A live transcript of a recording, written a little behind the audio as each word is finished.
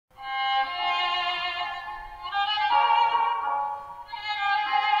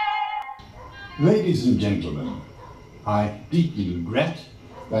Ladies and gentlemen, I deeply regret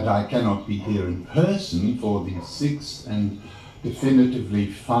that I cannot be here in person for the sixth and definitively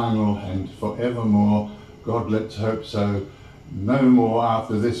final and forevermore, God let's hope so, no more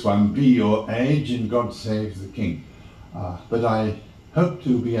after this one, be your age and God save the King. But I hope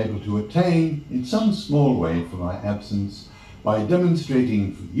to be able to attain in some small way for my absence by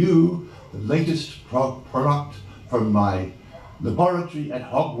demonstrating for you the latest product from my laboratory at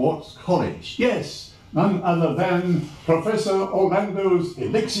Hogwarts College. Yes, none other than Professor Orlando's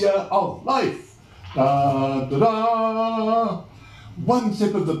Elixir of Life. Da, da, da. One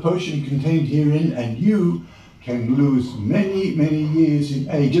sip of the potion contained herein and you can lose many, many years in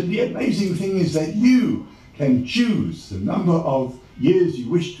age. And the amazing thing is that you can choose the number of years you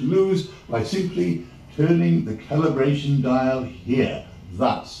wish to lose by simply turning the calibration dial here,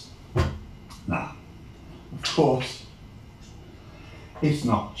 thus. Now, of course, it's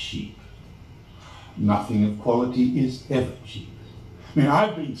not cheap. Nothing of quality is ever cheap. I mean,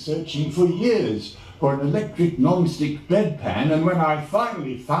 I've been searching for years for an electric non-stick bedpan, and when I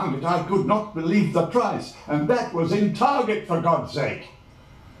finally found it, I could not believe the price. And that was in Target, for God's sake.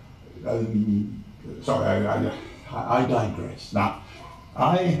 Sorry, I digress. Now,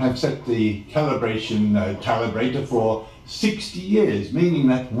 I have set the calibration calibrator for 60 years, meaning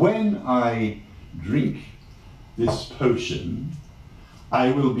that when I drink this potion,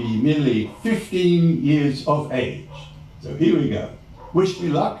 I will be nearly 15 years of age. So here we go. Wish me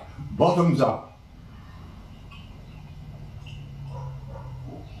luck, bottoms up.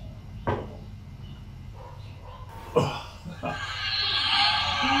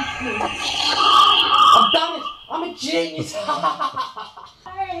 I've done it! I'm a genius!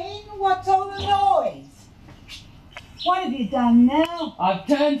 Hey, what's all the noise? What have you done now? I've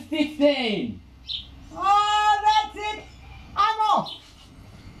turned 15! Oh, that's it! I'm off!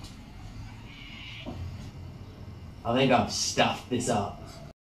 I think I've stuffed this up.